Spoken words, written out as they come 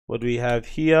What do we have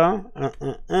here?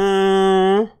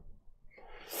 Oh,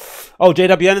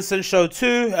 JW Anderson show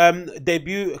 2,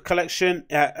 debut collection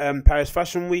at Paris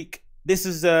Fashion Week. This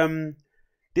is the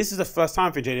first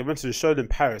time for JW Anderson showed in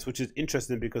Paris, which is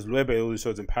interesting because Loewe always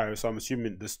shows in Paris. So I'm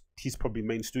assuming he's probably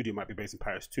main studio might be based in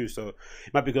Paris too. So it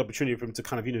might be a good opportunity for him to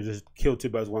kind of, you know, just kill two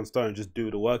birds with one stone and just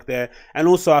do the work there. And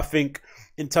also I think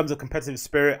in terms of competitive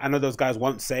spirit, I know those guys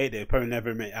won't say it, they probably never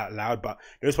admit it out loud, but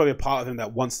there's probably a part of him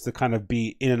that wants to kind of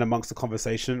be in and amongst the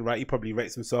conversation, right? He probably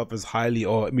rates himself as highly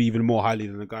or even more highly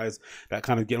than the guys that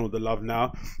kind of get all the love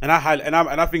now. And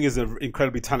I think he's an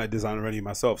incredibly talented designer already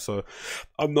myself. So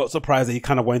I'm not surprised that he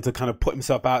kind of wanted to kind of put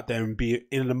himself out there and be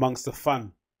in and amongst the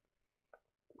fun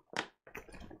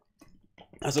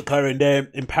that's occurring there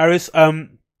in Paris.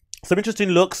 Some interesting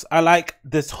looks. I like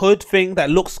this hood thing that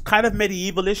looks kind of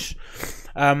medievalish.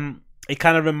 It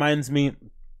kind of reminds me,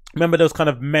 remember those kind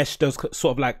of mesh, those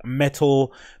sort of like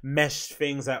metal mesh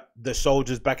things that the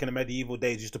soldiers back in the medieval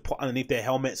days used to put underneath their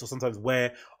helmets or sometimes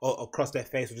wear or across their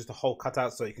face with just a whole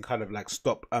cutout so you can kind of like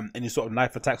stop any sort of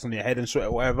knife attacks on your head and shit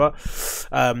or whatever.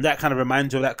 That kind of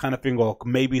reminds you of that kind of thing, or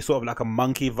maybe sort of like a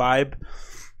monkey vibe.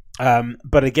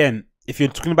 But again, if you're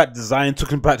talking about design,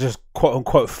 talking about just quote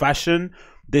unquote fashion,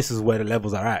 this is where the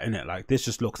levels are at, isn't it? Like, this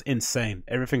just looks insane.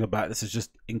 Everything about this is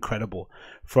just incredible.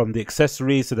 From the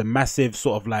accessories to the massive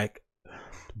sort of like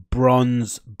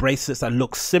bronze bracelets that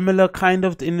look similar kind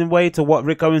of in a way to what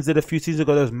Rick Owens did a few seasons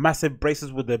ago. Those massive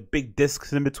bracelets with the big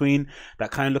discs in between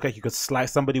that kind of look like you could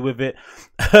slice somebody with it.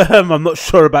 I'm not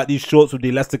sure about these shorts with the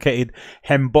elasticated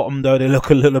hem bottom though. They look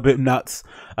a little bit nuts.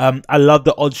 I love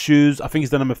the odd shoes. I think he's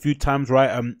done them a few times,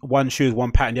 right? One shoe is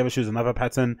one pattern, the other shoe is another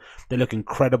pattern. They look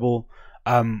incredible.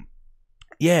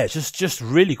 Yeah, just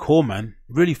really cool, man.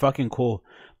 Really fucking cool.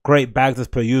 Great bags as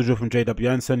per usual from JW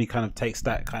Anderson. He kind of takes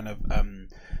that kind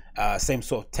of same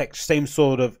sort of tech, same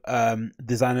sort of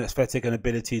design aesthetic and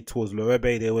ability towards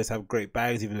Loewe. They always have great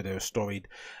bags, even though they're a storied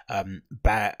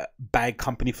bag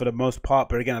company for the most part.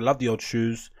 But again, I love the old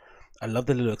shoes. I love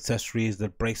the little accessories. The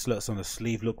bracelets on the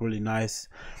sleeve look really nice.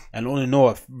 And all in all,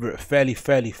 a fairly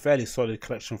solid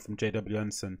collection from JW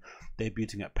Anderson,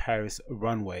 debuting at Paris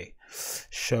Runway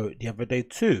show the other day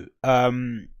too.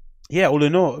 Yeah, all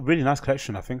in all, a really nice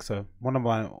collection, I think so. One of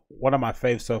my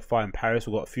faves so far in Paris.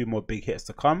 We've got a few more big hits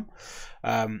to come.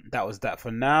 That was that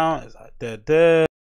for now.